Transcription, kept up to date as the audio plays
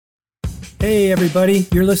Hey everybody,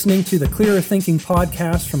 you're listening to the Clearer Thinking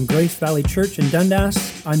podcast from Grace Valley Church in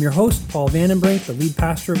Dundas. I'm your host, Paul Vandenbrink, the lead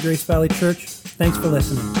pastor of Grace Valley Church. Thanks for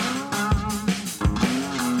listening.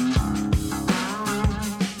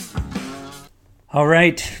 All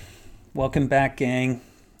right, welcome back, gang.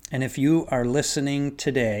 And if you are listening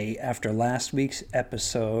today after last week's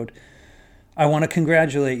episode, I want to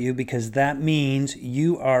congratulate you because that means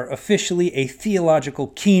you are officially a theological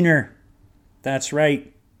keener. That's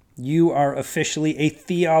right. You are officially a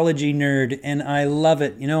theology nerd, and I love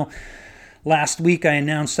it. You know, last week I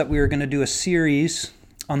announced that we were going to do a series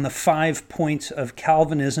on the 5 points of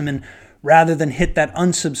Calvinism, and rather than hit that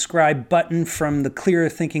unsubscribe button from the Clearer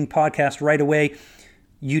Thinking podcast right away,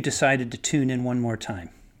 you decided to tune in one more time,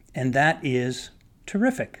 and that is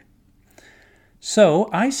terrific. So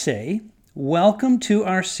I say, welcome to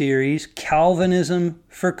our series, Calvinism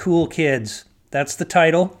for Cool Kids. That's the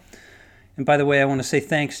title. And by the way, I want to say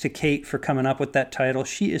thanks to Kate for coming up with that title.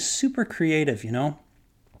 She is super creative,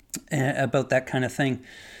 about that kind of thing.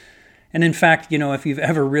 And in fact, if you've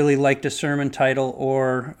ever really liked a sermon title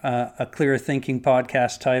or a Clearer Thinking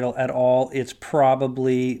podcast title at all, it's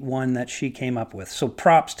probably one that she came up with. So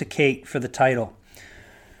props to Kate for the title.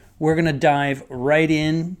 We're going to dive right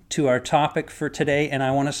into our topic for today, and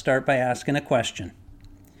I want to start by asking a question.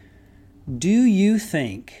 Do you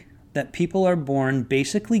think that people are born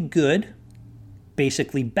basically good,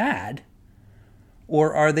 basically bad,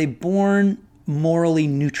 or are they born morally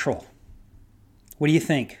neutral? What do you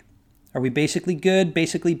think? Are we basically good,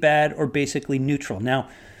 basically bad, or basically neutral? Now,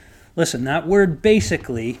 listen, that word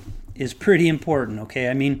basically is pretty important, okay?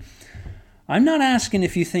 I mean, I'm not asking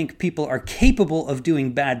if you think people are capable of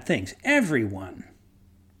doing bad things. Everyone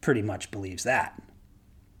pretty much believes that.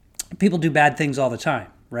 People do bad things all the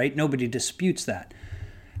time, right? Nobody disputes that.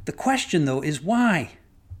 The question, though, is why?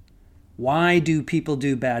 Why do people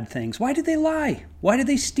do bad things? Why do they lie? Why do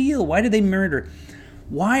they steal? Why do they murder?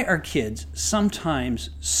 Why are kids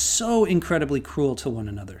sometimes so incredibly cruel to one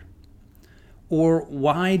another? Or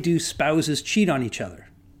why do spouses cheat on each other?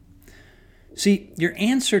 See, your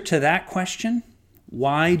answer to that question,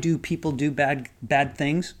 why do people do bad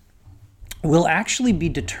things, will actually be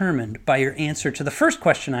determined by your answer to the first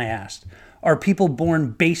question I asked. Are people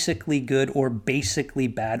born basically good or basically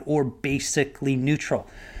bad or basically neutral?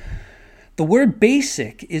 The word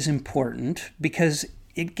basic is important because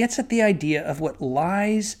it gets at the idea of what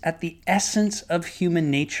lies at the essence of human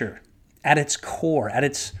nature, at its core, at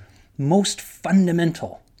its most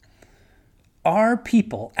fundamental. Are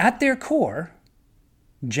people, at their core,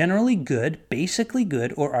 generally good, basically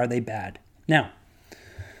good, or are they bad? Now,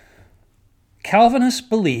 Calvinists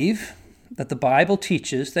believe that the Bible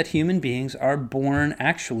teaches that human beings are born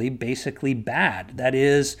actually basically bad. That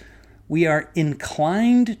is, we are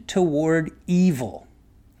inclined toward evil.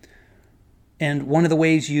 And one of the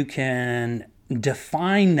ways you can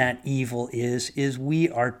define that evil is we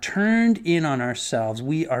are turned in on ourselves.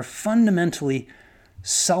 We are fundamentally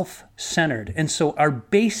self-centered. And so our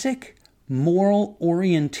basic moral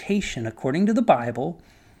orientation, according to the Bible,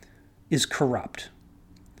 is corrupt.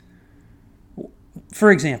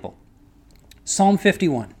 For example, Psalm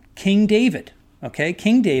 51, King David,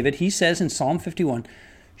 he says in Psalm 51,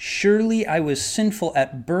 "Surely I was sinful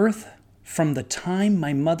at birth from the time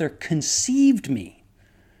my mother conceived me."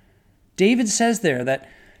 David says there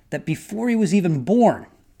that before he was even born,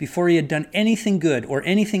 before he had done anything good or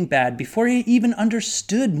anything bad, before he even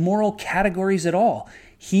understood moral categories at all,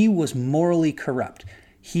 he was morally corrupt.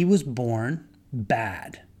 He was born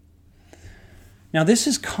bad. Now, this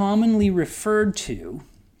is commonly referred to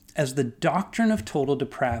as the doctrine of total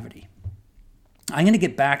depravity. I'm going to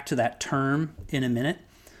get back to that term in a minute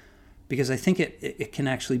because I think it can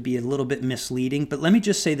actually be a little bit misleading. But let me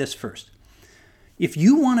just say this first. If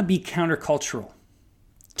you want to be countercultural,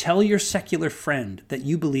 tell your secular friend that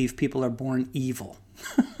you believe people are born evil.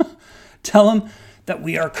 Tell them that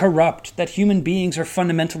we are corrupt, that human beings are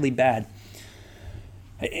fundamentally bad.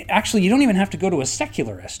 Actually, you don't even have to go to a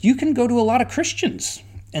secularist. You can go to a lot of Christians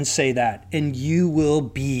and say that, and you will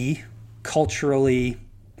be culturally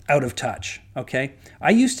out of touch, okay?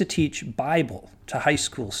 I used to teach Bible to high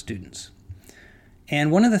school students.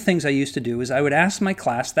 And one of the things I used to do is I would ask my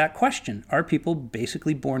class that question. Are people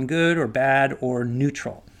basically born good or bad or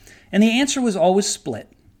neutral? And the answer was always split.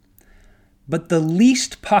 But the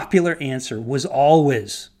least popular answer was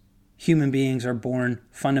always human beings are born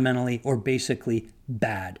fundamentally or basically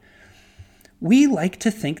bad. We like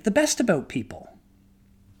to think the best about people.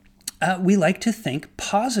 We like to think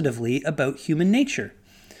positively about human nature.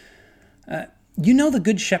 You know the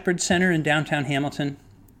Good Shepherd Center in downtown Hamilton?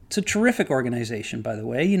 It's a terrific organization, by the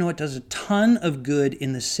way. You know, it does a ton of good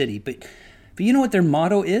in the city, but But you know what their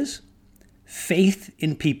motto is? Faith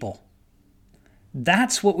in people.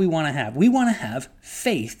 That's what we want to have. We want to have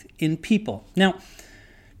faith in people. Now,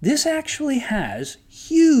 this actually has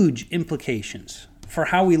huge implications for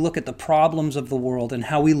how we look at the problems of the world and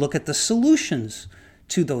how we look at the solutions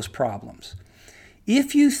to those problems.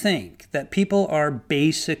 If you think that people are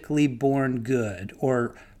basically born good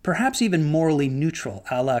or perhaps even morally neutral,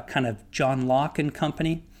 a la kind of John Locke and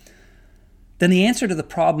company, then the answer to the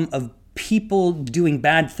problem of people doing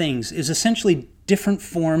bad things is essentially different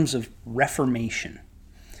forms of reformation.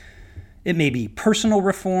 It may be personal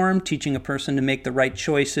reform, teaching a person to make the right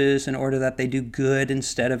choices in order that they do good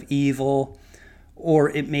instead of evil. Or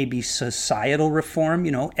it may be societal reform,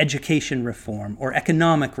 education reform, or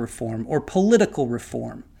economic reform, or political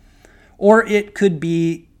reform. Or it could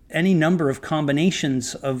be any number of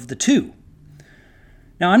combinations of the two.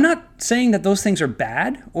 Now, I'm not saying that those things are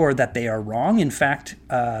bad or that they are wrong. In fact,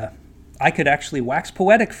 I could actually wax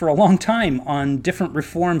poetic for a long time on different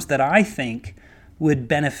reforms that I think would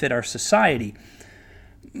benefit our society.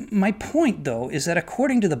 My point, though, is that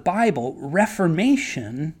according to the Bible,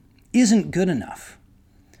 reformation isn't good enough.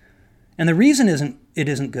 And the reason it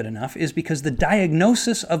isn't good enough is because the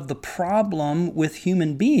diagnosis of the problem with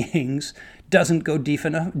human beings doesn't go deep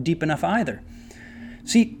enough either.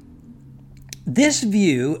 See, this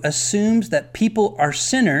view assumes that people are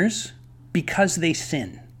sinners because they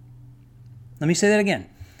sin. Let me say that again.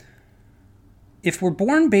 If we're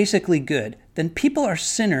born basically good, then people are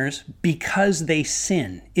sinners because they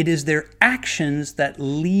sin. It is their actions that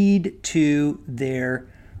lead to their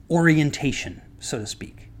orientation, so to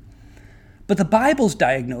speak. But the Bible's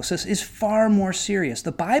diagnosis is far more serious.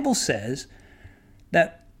 The Bible says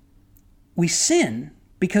that we sin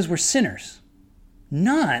because we're sinners,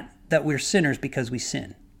 not that we're sinners because we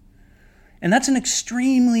sin. And that's an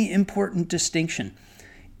extremely important distinction.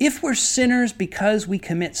 If we're sinners because we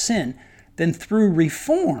commit sin, then through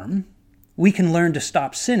reform, we can learn to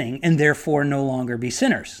stop sinning and therefore no longer be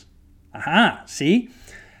sinners. Aha, see?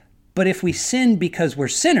 But if we sin because we're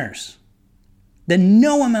sinners, then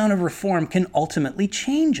no amount of reform can ultimately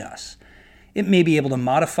change us. It may be able to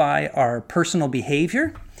modify our personal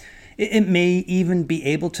behavior. It may even be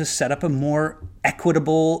able to set up a more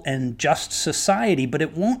equitable and just society, but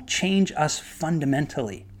it won't change us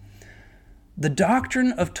fundamentally. The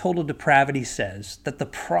doctrine of total depravity says that the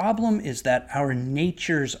problem is that our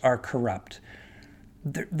natures are corrupt.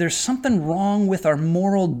 There's something wrong with our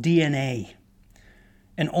moral DNA.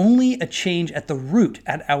 And only a change at the root,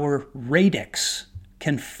 at our radix,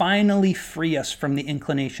 can finally free us from the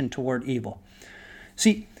inclination toward evil.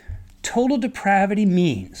 See, total depravity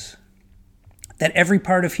means that every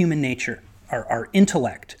part of human nature, our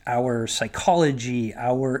intellect, our psychology,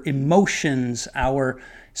 our emotions, our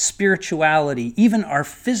spirituality, even our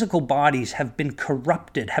physical bodies have been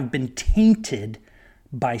corrupted, have been tainted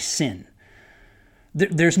by sin.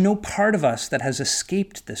 There's no part of us that has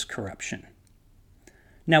escaped this corruption.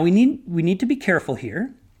 Now, we need to be careful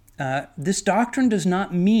here. This doctrine does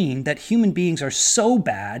not mean that human beings are so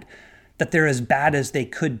bad that they're as bad as they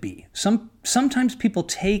could be. Sometimes people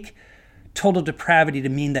take total depravity to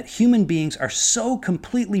mean that human beings are so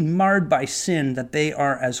completely marred by sin that they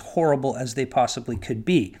are as horrible as they possibly could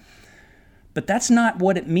be. But that's not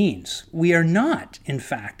what it means. We are not, in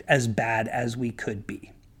fact, as bad as we could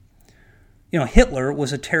be. Hitler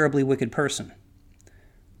was a terribly wicked person,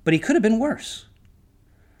 but he could have been worse.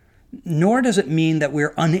 Nor does it mean that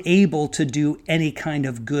we're unable to do any kind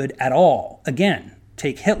of good at all. Again,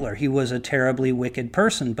 take Hitler. He was a terribly wicked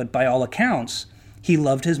person, but by all accounts, he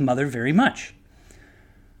loved his mother very much.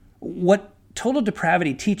 What total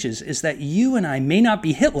depravity teaches is that you and I may not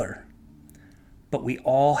be Hitler, but we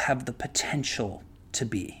all have the potential to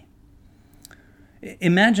be.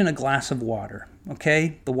 Imagine a glass of water,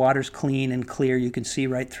 okay? The water's clean and clear. You can see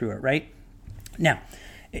right through it, right? Now,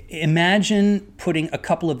 imagine putting a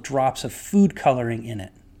couple of drops of food coloring in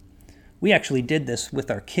it. We actually did this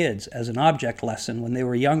with our kids as an object lesson when they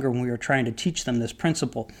were younger, when we were trying to teach them this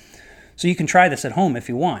principle. So you can try this at home if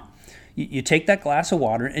you want. You take that glass of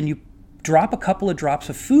water and you drop a couple of drops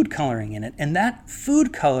of food coloring in it, and that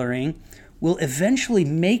food coloring will eventually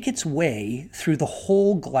make its way through the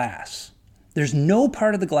whole glass. There's no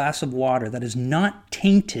part of the glass of water that is not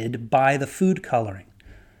tainted by the food coloring.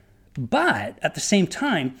 But at the same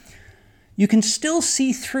time, you can still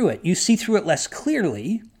see through it. You see through it less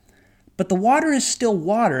clearly, but the water is still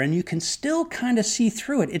water, and you can still kind of see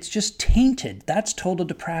through it. It's just tainted. That's total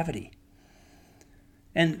depravity.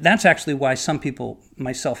 And that's actually why some people,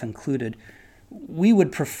 myself included, we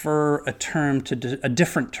would prefer a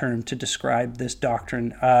different term to describe this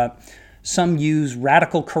doctrine. Some use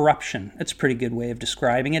radical corruption. It's a pretty good way of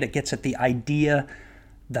describing it. It gets at the idea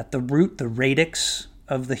that the root, the radix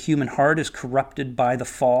of the human heart is corrupted by the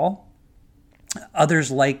fall.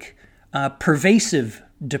 Others like pervasive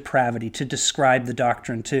depravity to describe the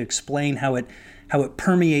doctrine, to explain how it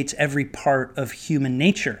permeates every part of human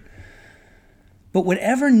nature. But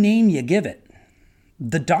whatever name you give it,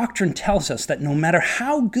 the doctrine tells us that no matter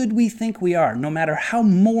how good we think we are, no matter how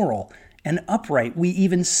moral and upright we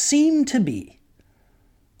even seem to be,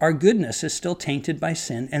 our goodness is still tainted by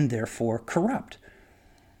sin and therefore corrupt.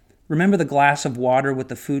 Remember the glass of water with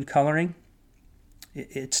the food coloring?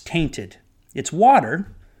 It's tainted. It's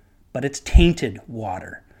water, but it's tainted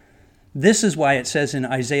water. This is why it says in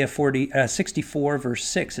Isaiah 64, verse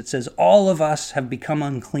 6, it says, "All of us have become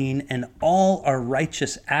unclean, and all our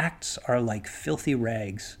righteous acts are like filthy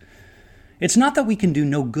rags." It's not that we can do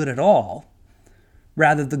no good at all.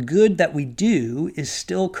 Rather, the good that we do is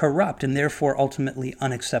still corrupt and therefore ultimately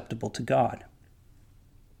unacceptable to God.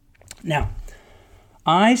 Now,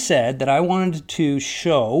 I said that I wanted to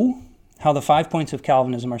show how the 5 points of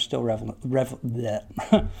Calvinism are still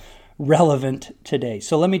relevant today.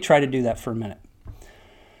 So let me try to do that for a minute.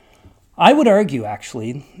 I would argue,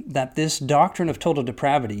 actually, that this doctrine of total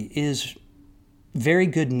depravity is very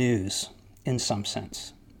good news in some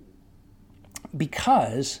sense,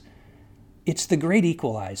 because it's the great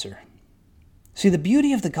equalizer. See, the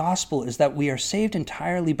beauty of the gospel is that we are saved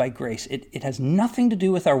entirely by grace. It has nothing to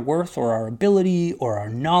do with our worth or our ability or our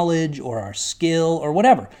knowledge or our skill or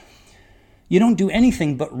whatever. You don't do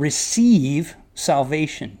anything but receive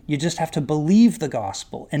salvation. You just have to believe the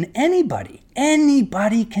gospel. And anybody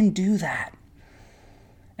can do that.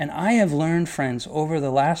 And I have learned, friends, over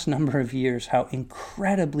the last number of years how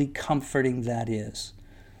incredibly comforting that is.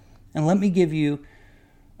 And let me give you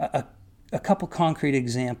a couple concrete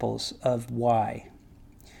examples of why.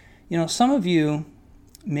 You know, some of you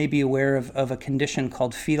may be aware of a condition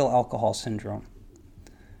called fetal alcohol syndrome.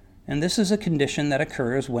 And this is a condition that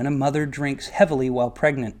occurs when a mother drinks heavily while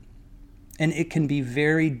pregnant. And it can be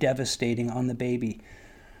very devastating on the baby.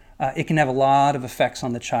 It can have a lot of effects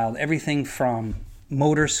on the child, everything from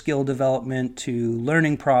motor skill development to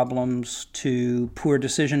learning problems to poor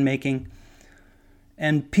decision making.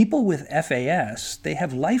 And people with FAS, they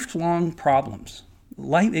have lifelong problems.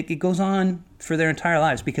 It goes on for their entire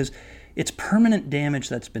lives because it's permanent damage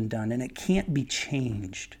that's been done and it can't be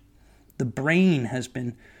changed. The brain has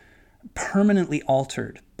been permanently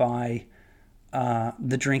altered by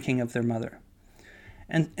the drinking of their mother.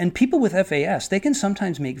 And people with FAS, they can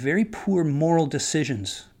sometimes make very poor moral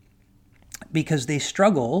decisions because they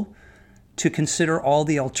struggle to consider all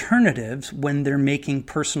the alternatives when they're making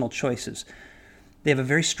personal choices. They have a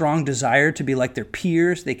very strong desire to be like their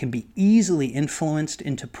peers. They can be easily influenced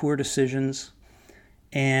into poor decisions,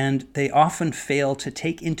 and they often fail to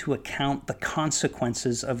take into account the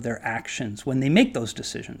consequences of their actions when they make those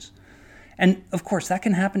decisions. And of course, that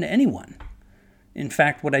can happen to anyone. In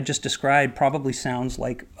fact, what I just described probably sounds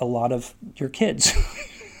like a lot of your kids,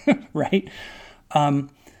 right?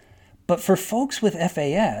 But for folks with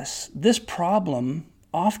FAS, this problem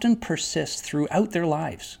often persists throughout their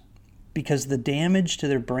lives because the damage to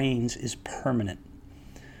their brains is permanent.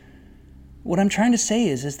 What I'm trying to say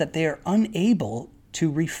is that they are unable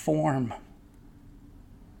to reform.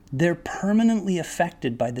 They're permanently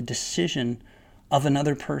affected by the decision of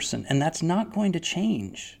another person, and that's not going to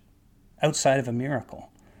change outside of a miracle.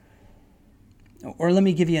 Or let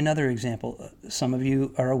me give you another example. Some of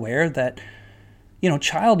you are aware that,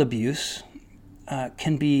 child abuse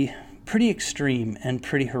can be pretty extreme and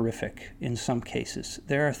pretty horrific in some cases.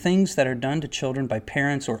 There are things that are done to children by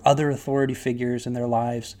parents or other authority figures in their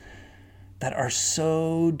lives that are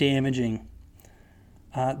so damaging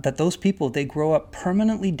that those people, they grow up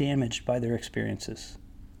permanently damaged by their experiences.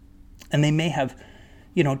 And they may have,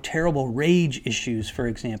 terrible rage issues, for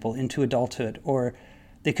example, into adulthood, or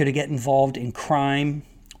they could get involved in crime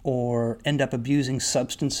or end up abusing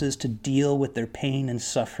substances to deal with their pain and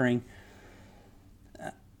suffering.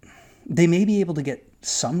 They may be able to get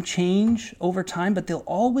some change over time, but they'll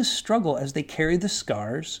always struggle as they carry the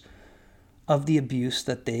scars of the abuse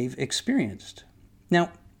that they've experienced.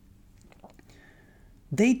 Now,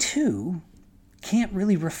 they too can't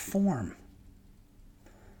really reform.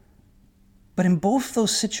 But in both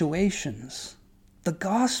those situations, the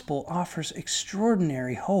gospel offers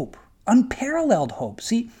extraordinary hope, unparalleled hope.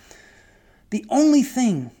 See, the only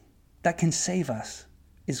thing that can save us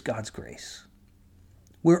is God's grace.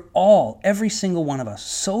 We're all, every single one of us,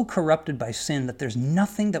 so corrupted by sin that there's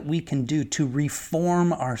nothing that we can do to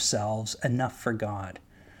reform ourselves enough for God.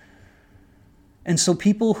 And so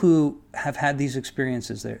people who have had these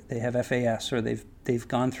experiences, they have FAS, or they've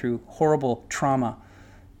gone through horrible trauma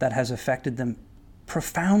that has affected them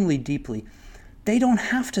profoundly, deeply, they don't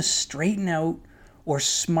have to straighten out or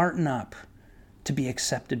smarten up to be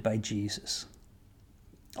accepted by Jesus.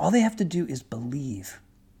 All they have to do is believe.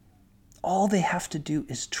 All they have to do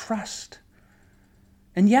is trust.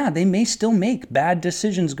 And yeah, they may still make bad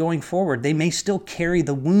decisions going forward. They may still carry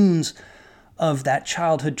the wounds of that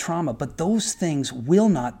childhood trauma, but those things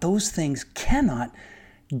cannot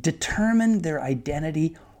determine their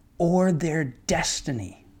identity or their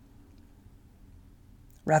destiny.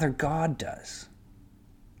 Rather, God does.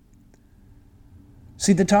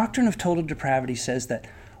 See, the doctrine of total depravity says that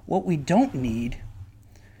what we don't need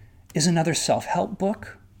is another self-help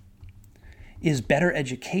book, is better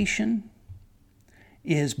education,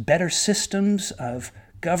 is better systems of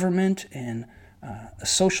government and a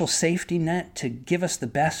social safety net to give us the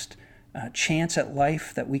best chance at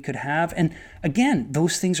life that we could have. And again,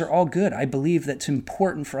 those things are all good. I believe that it's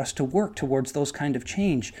important for us to work towards those kind of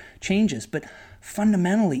changes. But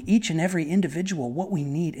fundamentally, each and every individual, what we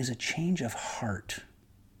need is a change of heart.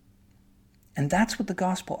 And that's what the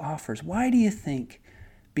gospel offers. Why do you think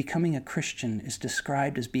becoming a Christian is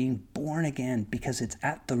described as being born again? Because it's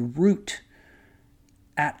at the root,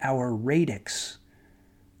 at our radix,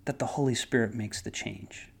 that the Holy Spirit makes the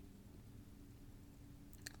change.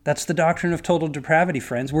 That's the doctrine of total depravity,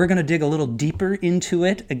 friends. We're going to dig a little deeper into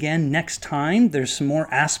it again next time. There's some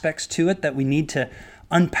more aspects to it that we need to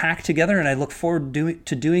unpack together, and I look forward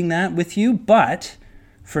to doing that with you. But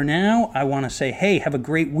for now, I want to say, hey, have a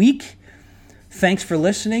great week. Thanks for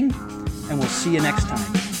listening, and we'll see you next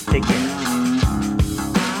time. Take care.